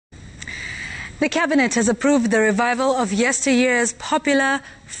The Cabinet has approved the revival of yesteryear's popular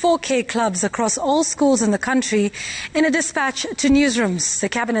 4K clubs across all schools in the country. In a dispatch to newsrooms, the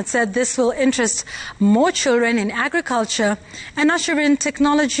Cabinet said this will interest more children in agriculture and usher in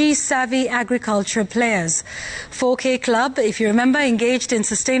technology-savvy agriculture players. 4K Club, if you remember, engaged in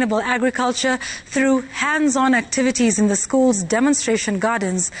sustainable agriculture through hands-on activities in the school's demonstration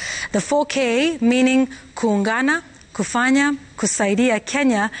gardens. The 4K, meaning kuungana, kufanya, kusaidia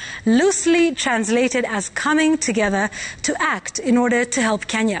Kenya, loosely translated as coming together to act in order to help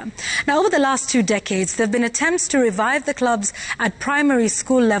Kenya. Now, over the last 2 decades, there have been attempts to revive the clubs at primary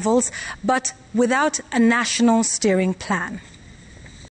school levels, but without a national steering plan.